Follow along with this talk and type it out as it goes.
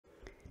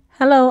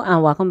Hello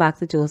and welcome back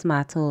to Joe's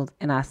Math Tools.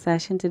 In our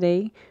session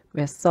today,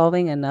 we're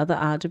solving another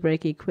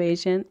algebraic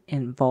equation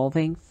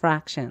involving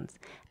fractions.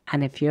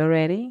 And if you're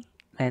ready,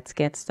 let's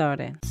get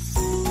started.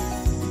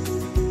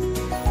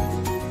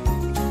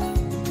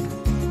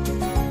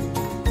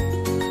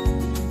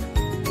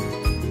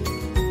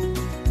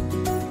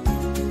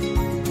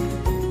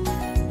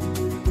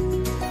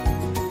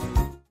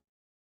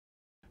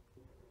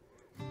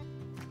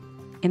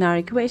 In our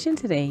equation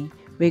today,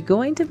 we're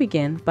going to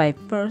begin by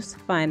first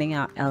finding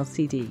our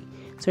LCD.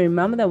 So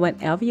remember that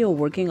whenever you're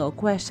working out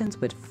questions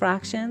with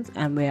fractions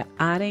and we're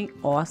adding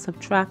or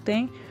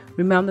subtracting,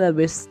 remember that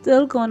we're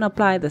still going to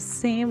apply the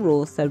same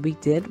rules that we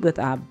did with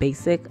our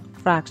basic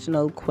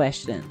fractional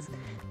questions.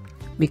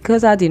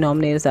 Because our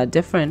denominators are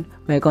different,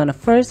 we're going to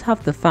first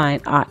have to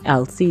find our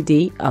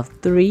LCD of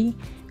 3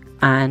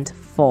 and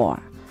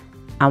 4.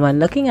 And when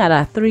looking at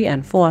our 3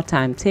 and 4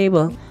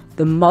 timetable,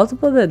 the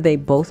multiple that they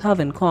both have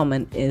in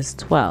common is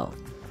 12.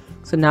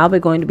 So now we're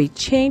going to be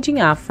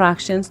changing our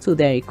fractions to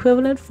their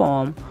equivalent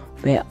form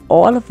where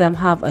all of them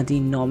have a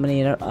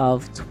denominator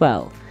of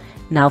 12.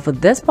 Now for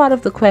this part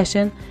of the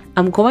question,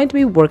 I'm going to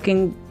be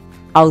working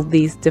out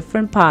these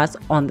different parts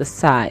on the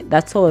side.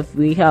 That's so if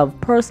we have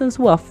persons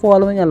who are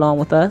following along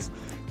with us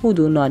who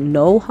do not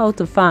know how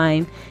to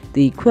find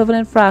the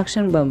equivalent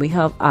fraction when we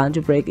have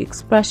algebraic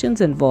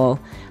expressions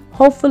involved,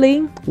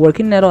 hopefully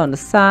working that on the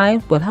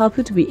side will help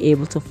you to be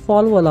able to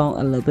follow along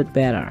a little bit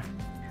better.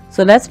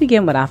 So let's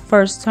begin with our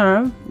first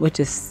term, which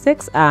is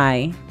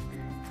 6i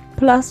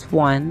plus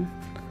 1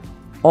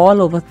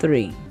 all over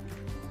 3.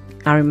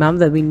 Now remember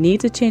that we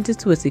need to change it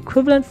to its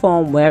equivalent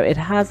form where it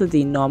has a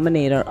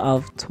denominator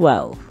of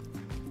 12.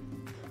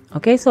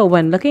 Okay, so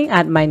when looking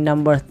at my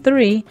number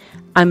 3,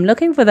 I'm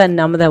looking for that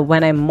number that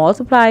when I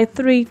multiply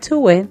 3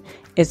 to it,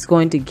 it's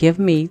going to give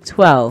me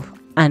 12.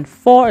 And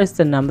 4 is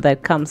the number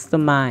that comes to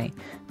mind,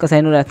 because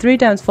I know that 3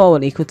 times 4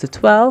 will equal to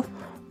 12,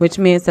 which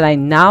means that I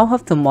now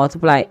have to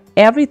multiply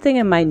everything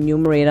in my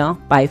numerator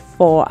by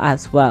 4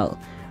 as well.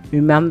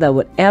 Remember that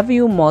whatever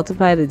you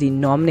multiply the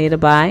denominator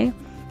by,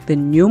 the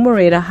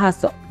numerator has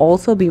to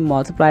also be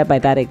multiplied by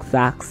that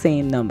exact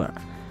same number.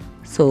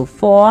 So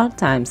 4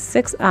 times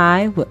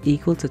 6i will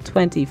equal to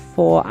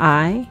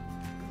 24i,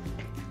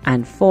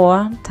 and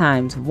 4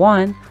 times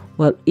 1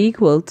 will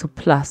equal to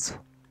plus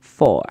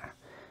 4.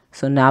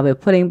 So now we're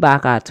putting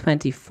back our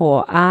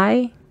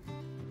 24i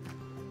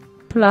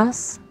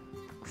plus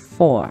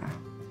 4.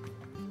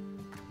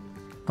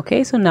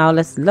 Okay, so now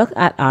let's look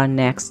at our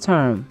next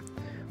term,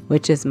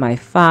 which is my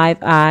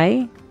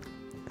 5i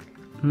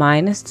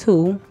minus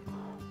 2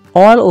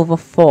 all over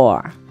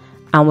 4.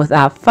 And with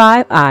our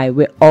 5i,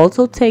 we're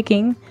also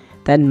taking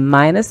that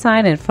minus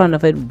sign in front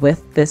of it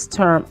with this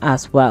term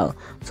as well.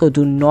 So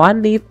do not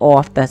leave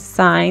off the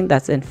sign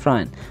that's in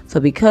front. So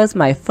because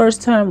my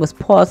first term was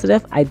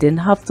positive, I didn't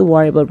have to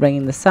worry about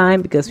bringing the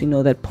sign because we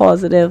know that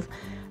positive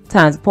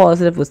times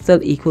positive will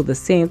still equal the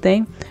same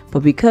thing.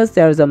 But because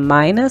there is a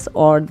minus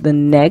or the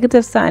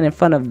negative sign in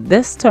front of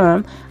this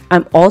term,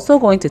 I'm also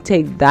going to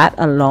take that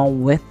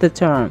along with the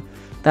term.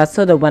 That's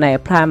so that when I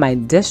apply my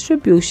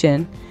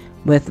distribution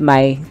with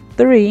my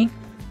 3,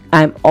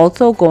 I'm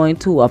also going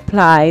to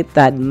apply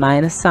that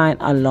minus sign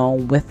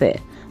along with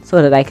it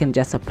so that I can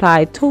just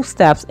apply 2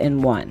 steps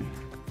in one.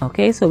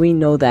 Okay, so we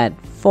know that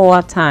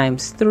 4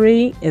 times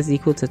 3 is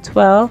equal to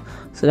 12.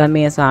 So that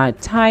means our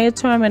entire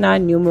term in our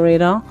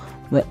numerator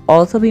will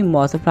also be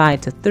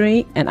multiplied to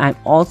 3, and I'm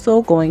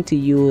also going to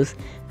use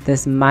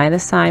this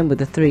minus sign with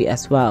the 3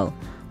 as well.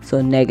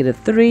 So negative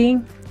 3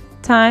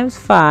 times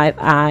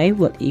 5i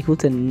will equal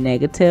to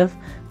negative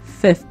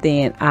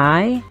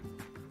 15i,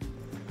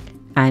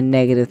 and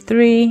negative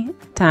 3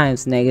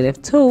 times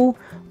negative 2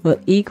 will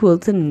equal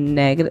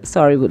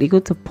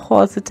to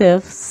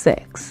positive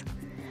 6.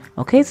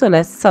 Okay, so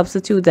let's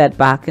substitute that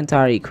back into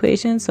our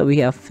equation. So we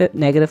have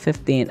negative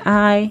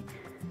 15i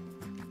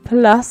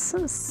plus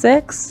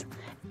 6.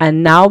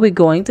 And now we're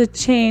going to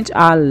change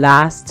our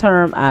last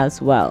term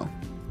as well.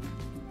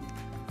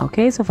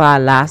 Okay, so for our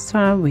last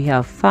term, we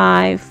have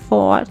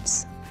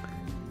 5/4.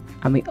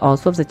 And we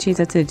also have to change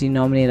that to the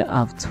denominator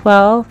of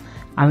 12.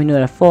 And we know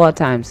that 4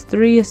 times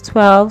 3 is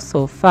 12.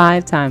 So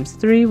 5 times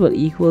 3 will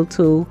equal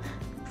to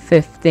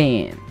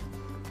 15.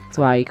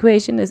 So our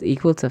equation is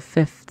equal to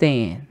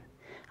 15.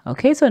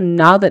 Okay, so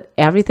now that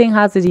everything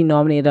has a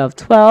denominator of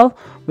 12,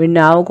 we're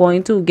now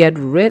going to get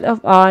rid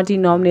of our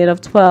denominator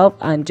of 12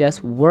 and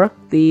just work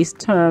these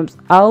terms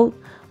out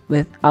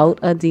without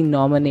a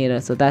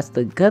denominator. So that's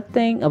the good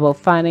thing about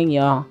finding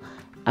your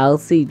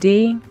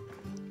LCD.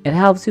 It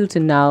helps you to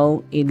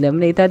now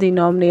eliminate that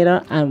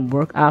denominator and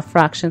work our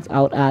fractions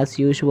out as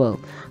usual.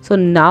 So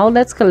now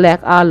let's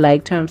collect our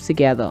like terms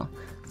together.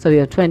 So we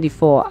have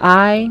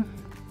 24i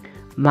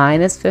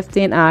minus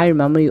 15i.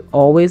 Remember, you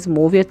always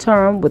move your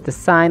term with the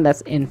sign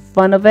that's in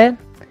front of it,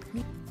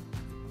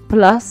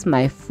 plus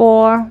my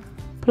 4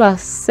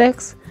 plus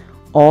 6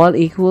 all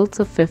equal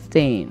to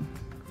 15.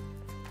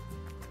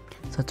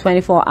 So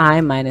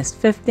 24i minus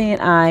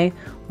 15i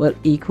will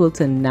equal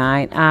to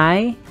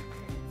 9i.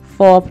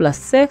 4 plus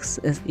 6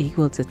 is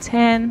equal to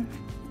 10.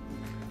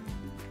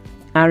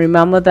 And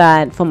remember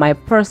that for my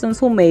persons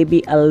who may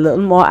be a little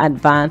more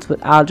advanced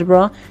with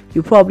algebra,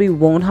 you probably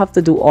won't have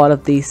to do all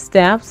of these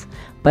steps,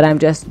 but I'm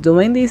just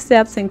doing these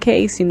steps in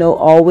case, you know,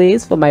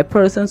 always for my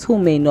persons who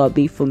may not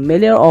be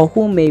familiar or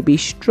who may be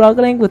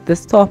struggling with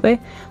this topic,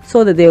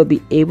 so that they will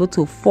be able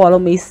to follow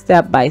me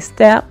step by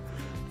step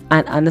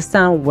and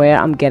understand where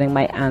I'm getting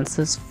my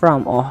answers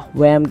from, or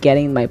where I'm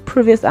getting my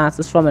previous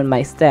answers from in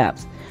my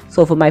steps.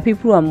 So for my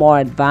people who are more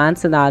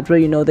advanced in algebra,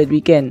 you know that we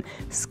can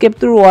skip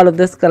through all of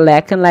this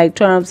collect and like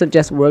terms and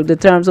just work the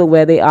terms of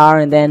where they are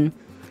and then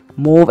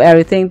move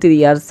everything to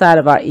the other side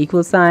of our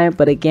equal sign.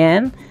 But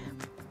again,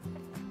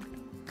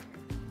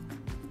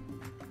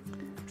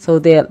 so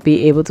they'll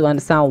be able to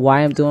understand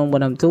why I'm doing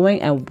what I'm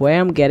doing and where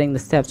I'm getting the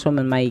steps from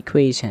in my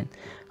equation.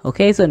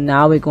 Okay, so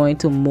now we're going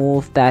to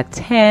move that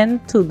 10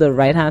 to the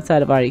right hand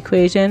side of our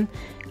equation.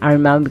 And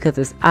remember, because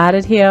it's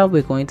added here,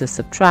 we're going to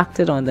subtract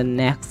it on the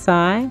next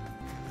side.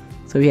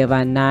 So we have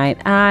our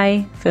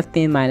 9i,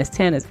 15 minus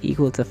 10 is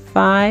equal to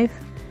 5.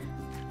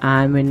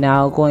 And we're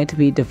now going to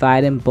be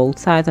dividing both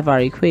sides of our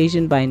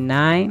equation by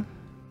 9.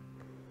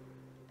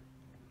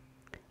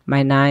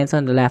 My 9's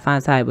on the left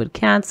hand side would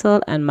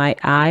cancel, and my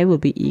I will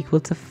be equal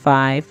to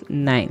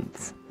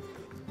 5/9.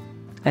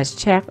 Let's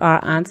check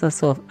our answer.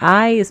 So if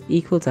I is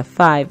equal to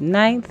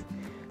 5/9,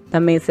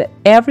 that means that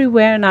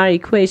everywhere in our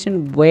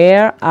equation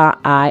where our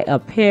I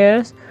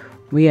appears,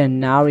 we are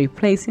now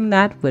replacing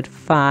that with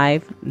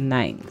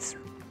 5/9.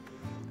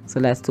 So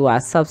let's do our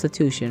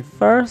substitution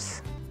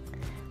first,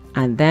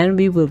 and then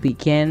we will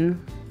begin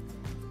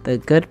the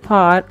good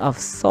part of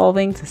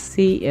solving to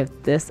see if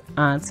this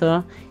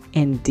answer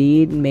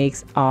indeed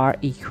makes our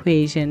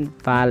equation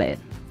valid.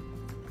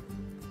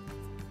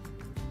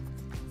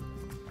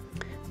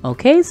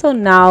 Okay, so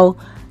now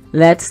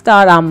let's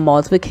start our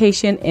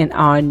multiplication in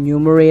our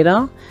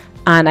numerator,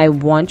 and I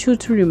want you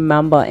to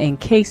remember, in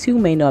case you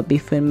may not be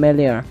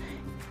familiar,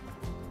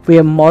 we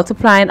are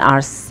multiplying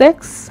our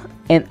 6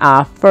 in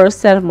our first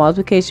set of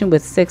multiplication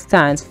with 6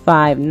 times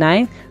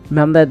 5/9.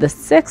 Remember, the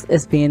 6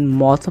 is being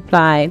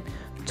multiplied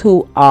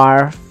to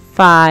our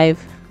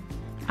 5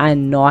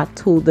 and not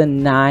to the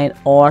 9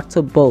 or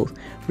to both.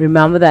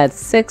 Remember that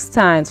 6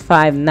 times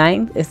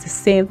 5/9 is the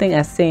same thing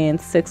as saying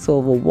 6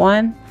 over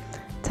 1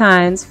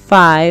 times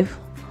 5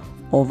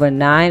 over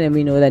 9, and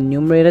we know that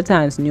numerator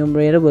times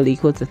numerator will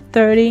equal to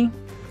 30,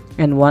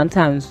 and 1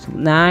 times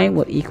 9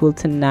 will equal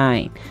to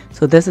 9.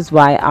 So this is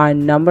why our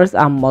numbers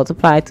are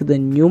multiplied to the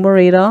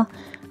numerator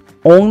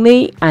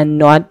only and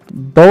not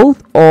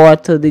both or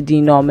to the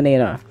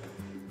denominator.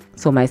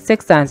 So my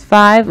 6 times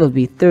 5 will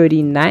be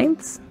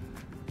 30/9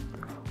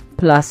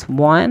 plus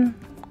 1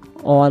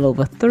 all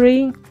over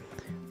 3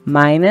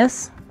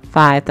 minus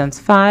 5 times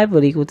 5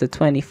 will equal to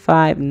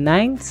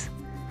 25/9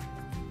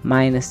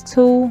 minus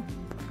 2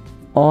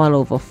 all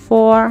over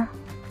 4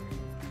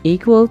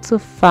 equal to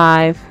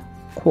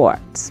 5/4.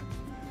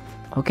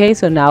 Okay,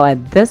 so now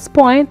at this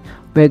point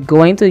we're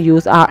going to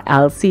use our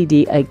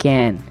LCD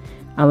again,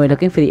 and we're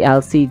looking for the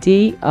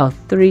LCD of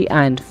 3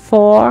 and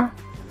 4.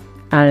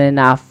 And in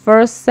our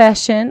first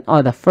session,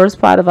 or the first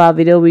part of our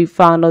video, we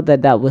found out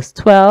that that was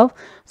 12.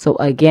 So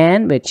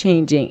again, we're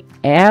changing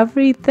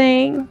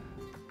everything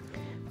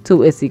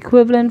to its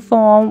equivalent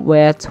form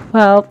where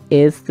 12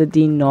 is the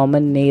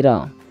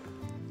denominator.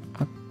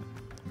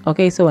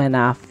 Okay, so in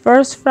our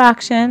first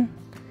fraction,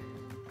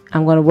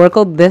 I'm going to work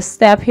out this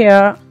step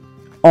here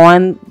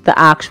on the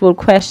actual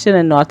question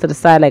and not to the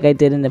side like I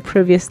did in the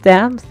previous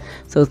steps.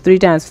 So 3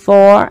 times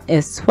 4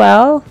 is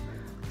 12.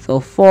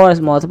 So 4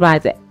 is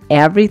multiplied to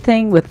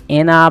everything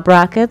within our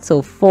bracket.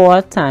 So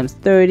 4 times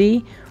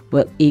 30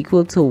 will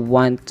equal to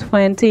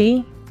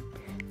 120.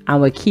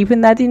 And we're keeping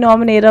that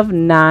denominator of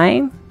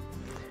 9.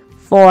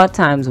 4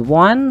 times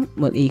 1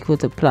 will equal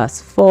to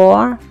plus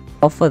 4.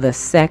 Or for the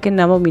second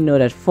number, we know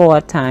that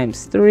 4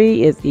 times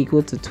 3 is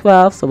equal to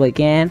 12. So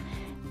again,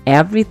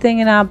 everything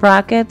in our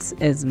brackets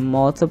is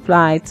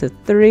multiplied to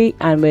 3,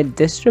 and we're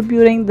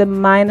distributing the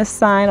minus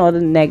sign or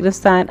the negative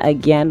sign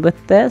again with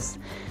this.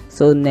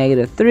 So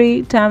negative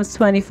 3 times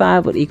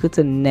 25 would equal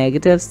to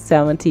negative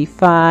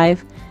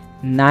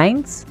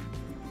 75/9.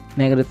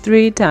 Negative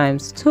 3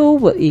 times 2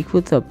 will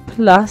equal to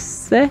plus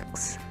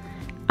 6.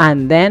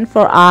 And then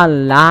for our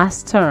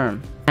last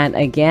term, and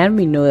again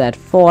we know that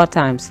 4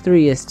 times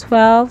 3 is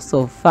 12,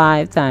 so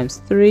 5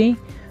 times 3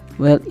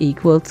 will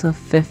equal to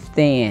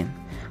 15.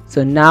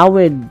 So now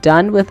we're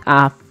done with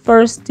our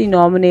first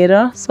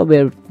denominator, so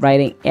we're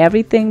writing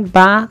everything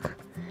back.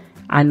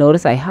 I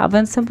notice I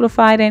haven't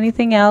simplified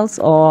anything else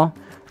or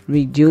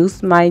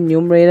reduced my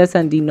numerators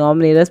and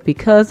denominators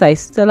because I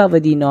still have a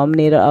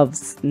denominator of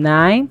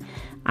 9.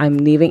 I'm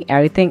leaving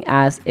everything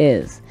as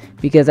is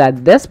because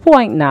at this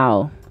point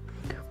now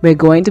we're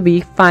going to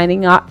be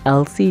finding our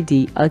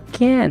LCD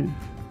again.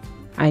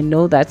 I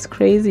know that's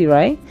crazy,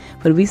 right?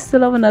 But we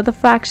still have another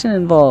fraction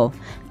involved,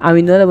 and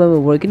we know that when we're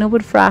working up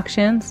with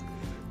fractions,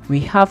 we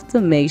have to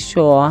make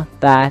sure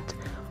that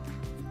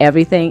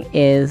everything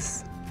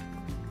is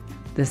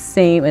the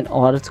same in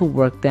order to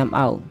work them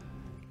out.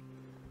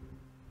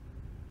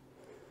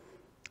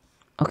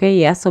 Okay,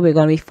 yes, so we're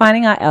going to be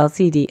finding our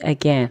LCD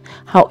again.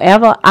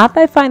 However,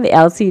 after I find the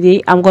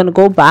LCD, I'm going to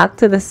go back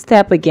to the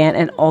step again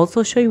and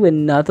also show you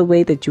another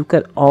way that you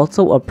could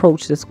also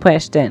approach this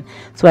question.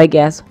 So I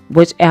guess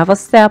whichever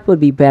step would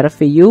be better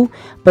for you.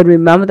 But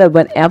remember that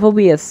whenever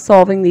we are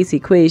solving this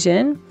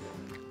equation,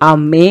 our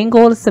main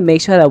goal is to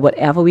make sure that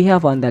whatever we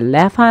have on the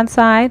left-hand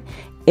side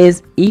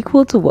is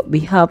equal to what we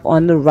have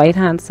on the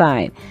right-hand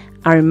side.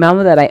 And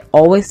remember that I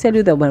always tell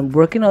you that when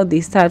working out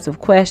these types of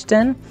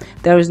questions,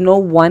 there is no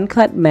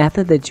one-cut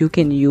method that you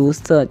can use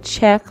to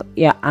check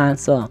your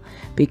answer,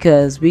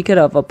 because we could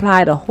have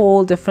applied a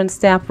whole different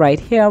step right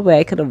here where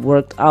I could have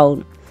worked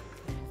out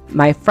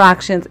my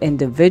fractions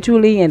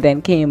individually and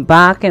then came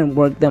back and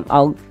worked them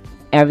out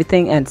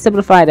everything and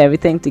simplified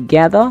everything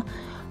together.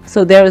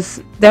 So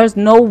there's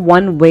no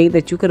one way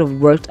that you could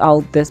have worked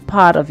out this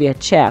part of your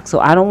check.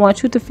 So I don't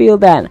want you to feel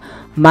that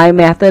my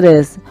method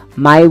is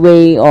my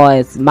way, or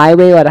it's my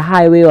way or the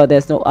highway, or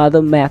there's no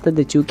other method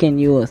that you can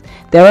use.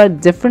 There are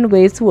different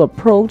ways to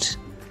approach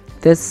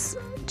this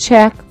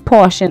check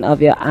portion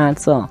of your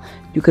answer.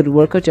 You could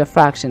work out your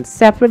fractions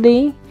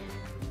separately,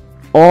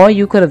 or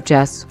you could have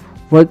just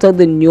worked out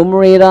the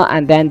numerator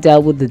and then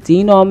dealt with the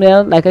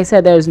denominator. Like I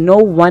said, there's no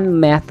one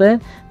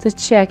method to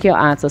check your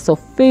answer. So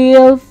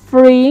feel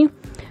free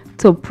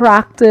to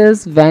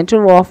practice,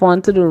 venture off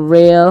onto the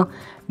rail.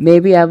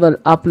 Maybe I will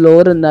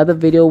upload another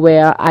video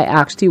where I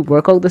actually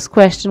work out this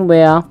question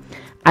where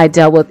I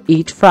dealt with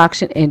each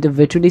fraction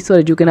individually, so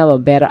that you can have a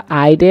better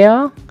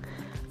idea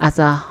as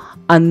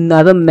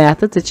another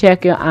method to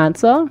check your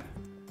answer.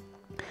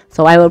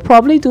 So I will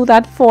probably do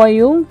that for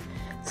you,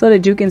 so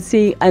that you can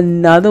see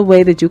another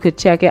way that you could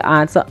check your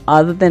answer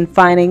other than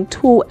finding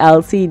two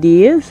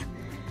LCDs.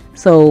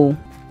 So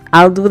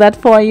I'll do that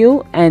for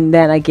you. And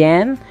then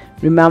again,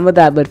 remember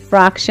that with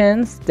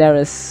fractions, there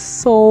is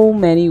so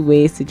many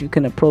ways that you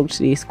can approach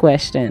these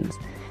questions.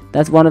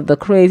 That's one of the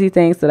crazy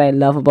things that I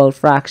love about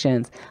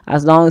fractions.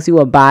 As long as you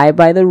abide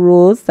by the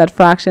rules that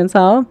fractions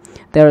have,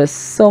 there are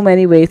so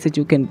many ways that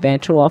you can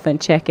venture off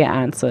and check your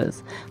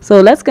answers. So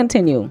let's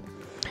continue.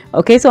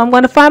 Okay, so I'm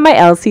going to find my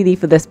LCD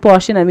for this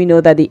portion, and we know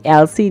that the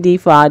LCD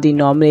for our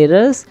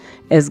denominators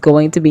is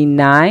going to be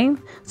 9.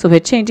 So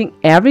we're changing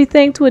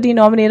everything to a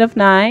denominator of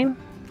 9.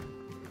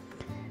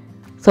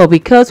 So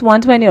because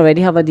 120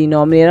 already have a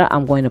denominator,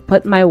 I'm going to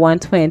put my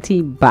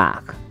 120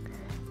 back.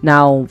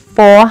 Now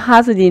 4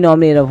 has a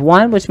denominator of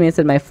 1, which means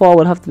that my 4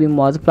 will have to be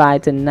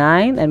multiplied to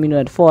 9, and we know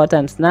that 4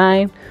 times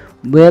 9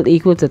 will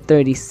equal to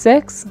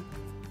 36.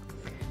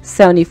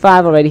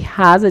 75 already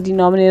has a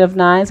denominator of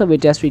 9, so we're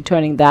just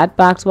returning that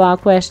back to our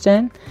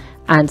question.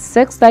 And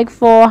 6, like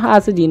 4,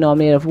 has a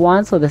denominator of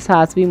 1, so this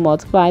has to be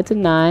multiplied to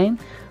 9,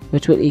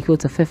 which will equal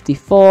to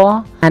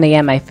 54. And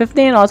again, my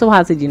 15 also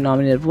has a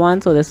denominator of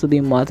 1, so this will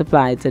be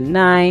multiplied to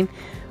 9,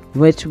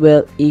 which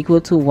will equal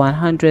to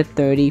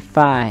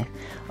 135.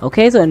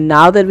 Okay, so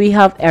now that we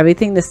have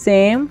everything the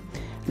same,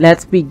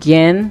 let's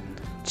begin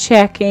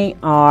checking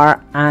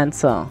our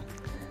answer.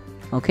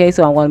 Okay,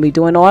 so I'm going to be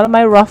doing all of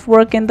my rough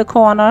work in the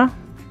corner.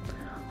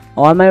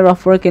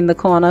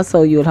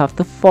 So you'll have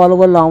to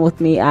follow along with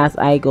me as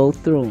I go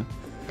through.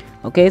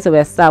 Okay, so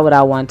we'll start with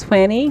our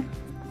 120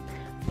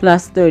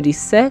 plus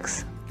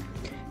 36.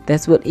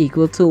 This will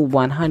equal to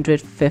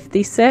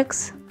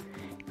 156.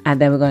 And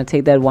then we're going to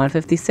take that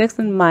 156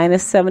 and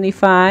minus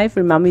 75.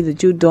 Remember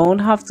that you don't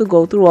have to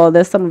go through all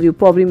this. Some of you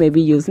probably may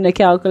be using a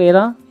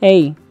calculator.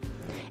 Hey,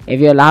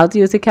 if you're allowed to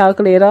use a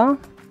calculator,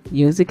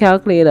 use a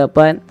calculator.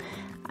 But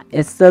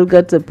it's still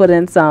good to put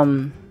in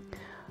some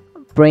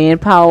brain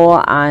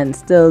power and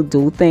still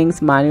do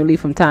things manually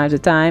from time to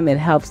time. It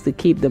helps to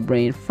keep the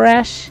brain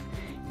fresh.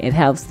 It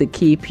helps to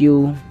keep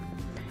you,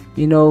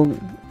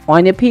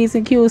 on your P's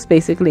and Q's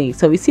basically.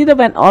 So we see that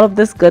when all of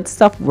this good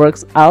stuff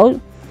works out,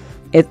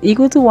 it's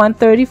equal to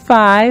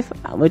 135,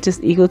 which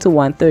is equal to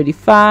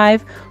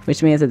 135,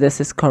 which means that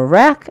this is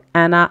correct,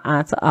 and our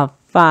answer of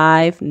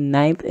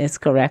 5/9 is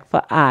correct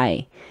for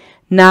I.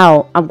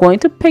 Now I'm going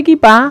to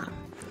piggyback.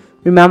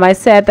 Remember I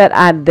said that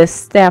at this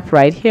step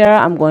right here,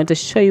 I'm going to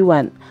show you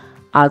an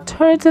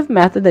alternative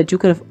method that you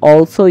could have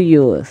also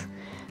used.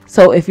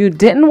 So if you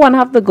didn't want to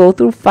have to go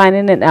through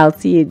finding an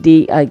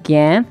LCD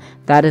again,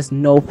 that is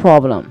no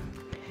problem.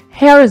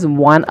 Here is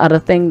one other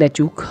thing that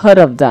you could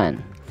have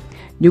done.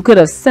 You could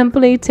have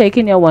simply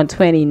taken your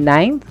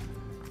 129th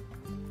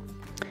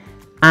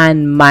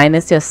and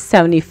minus your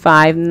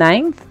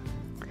 75/9,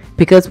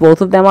 because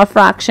both of them are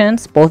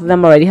fractions. Both of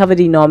them already have a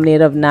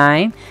denominator of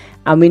 9.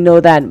 And we know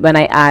that when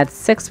I add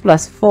 6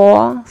 plus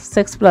 4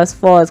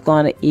 is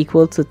going to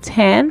equal to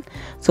 10.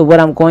 So what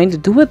I'm going to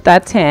do with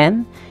that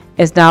 10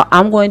 is now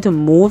I'm going to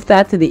move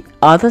that to the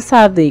other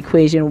side of the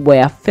equation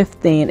where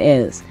 15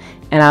 is.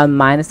 And I'll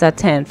minus that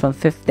 10 from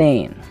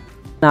 15.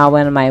 Now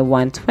when my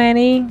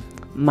 120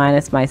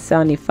 minus my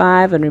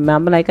 75, and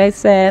remember, like I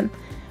said,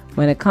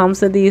 when it comes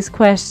to these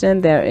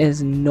questions, there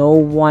is no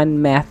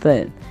one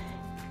method.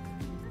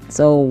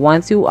 So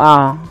once you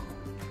are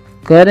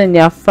good in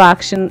your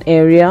fraction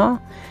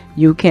area,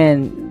 you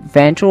can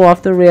venture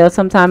off the rails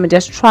sometime and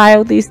just try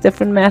out these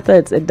different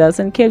methods. It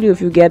doesn't kill you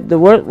if you get the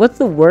worst. What's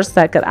the worst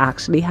that could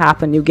actually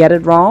happen? You get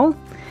it wrong,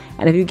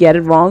 and if you get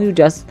it wrong, you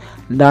just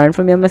learn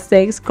from your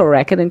mistakes,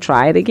 correct it, and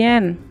try it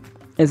again.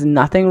 There's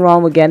nothing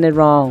wrong with getting it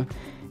wrong.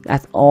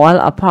 That's all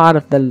a part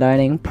of the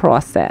learning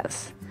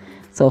process.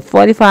 So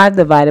 45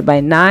 divided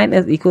by 9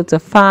 is equal to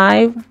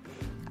 5,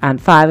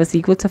 and 5 is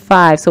equal to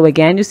 5. So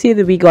again, you see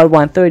that we got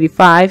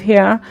 135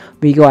 here,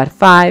 we got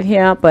 5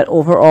 here, but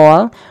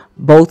overall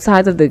both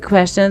sides of the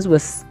questions were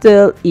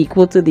still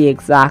equal to the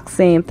exact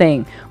same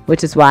thing,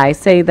 which is why I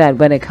say that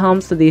when it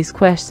comes to these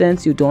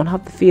questions, you don't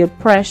have to feel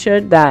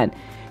pressured that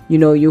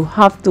you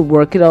have to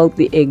work it out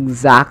the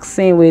exact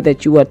same way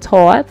that you were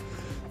taught.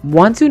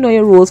 Once you know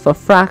your rules for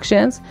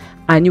fractions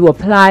and you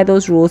apply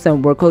those rules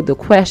and work out the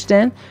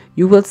question,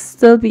 you will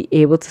still be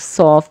able to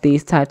solve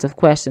these types of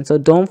questions. So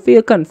don't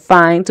feel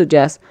confined to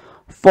just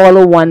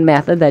follow one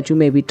method that you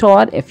may be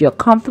taught. If you're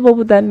comfortable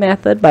with that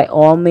method, by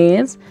all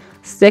means,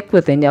 stick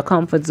within your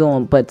comfort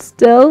zone. But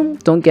still,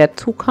 don't get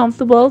too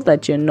comfortable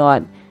that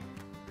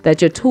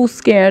you're too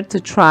scared to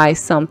try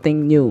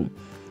something new.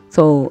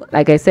 So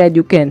like I said,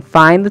 you can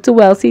find the 2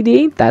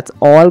 LCD. That's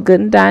all good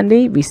and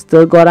dandy. We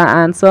still got our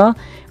answer.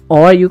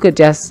 Or you could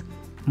just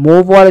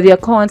move all of your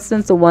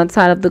constants to one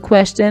side of the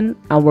question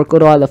and work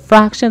with all the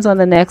fractions on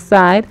the next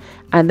side,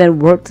 and then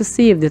work to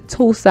see if the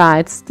 2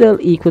 sides still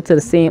equal to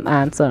the same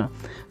answer.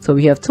 So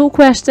we have 2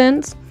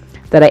 questions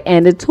that I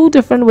ended 2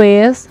 different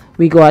ways.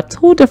 We got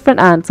 2 different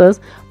answers,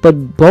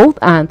 but both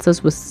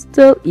answers were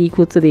still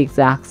equal to the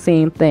exact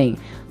same thing.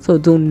 So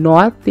do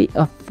not be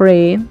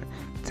afraid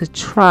to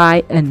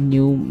try a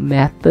new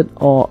method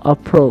or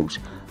approach.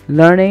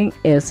 Learning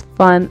is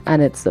fun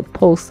and it's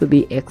supposed to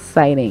be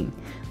exciting.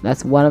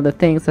 That's one of the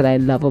things that I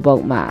love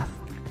about math.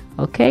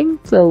 Okay,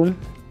 so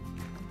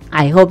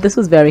I hope this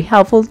was very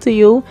helpful to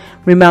you.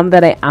 Remember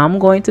that I am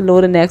going to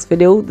load the next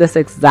video, this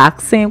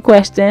exact same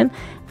question,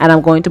 and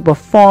I'm going to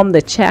perform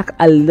the check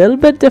a little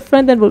bit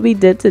different than what we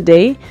did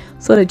today,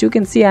 so that you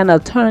can see an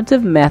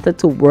alternative method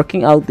to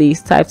working out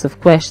these types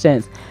of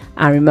questions.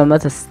 And remember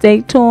to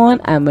stay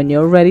tuned, and when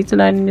you're ready to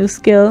learn a new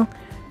skill,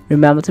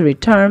 remember to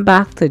return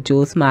back to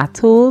Jules Math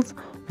Tools,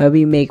 where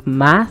we make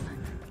math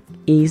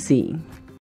easy.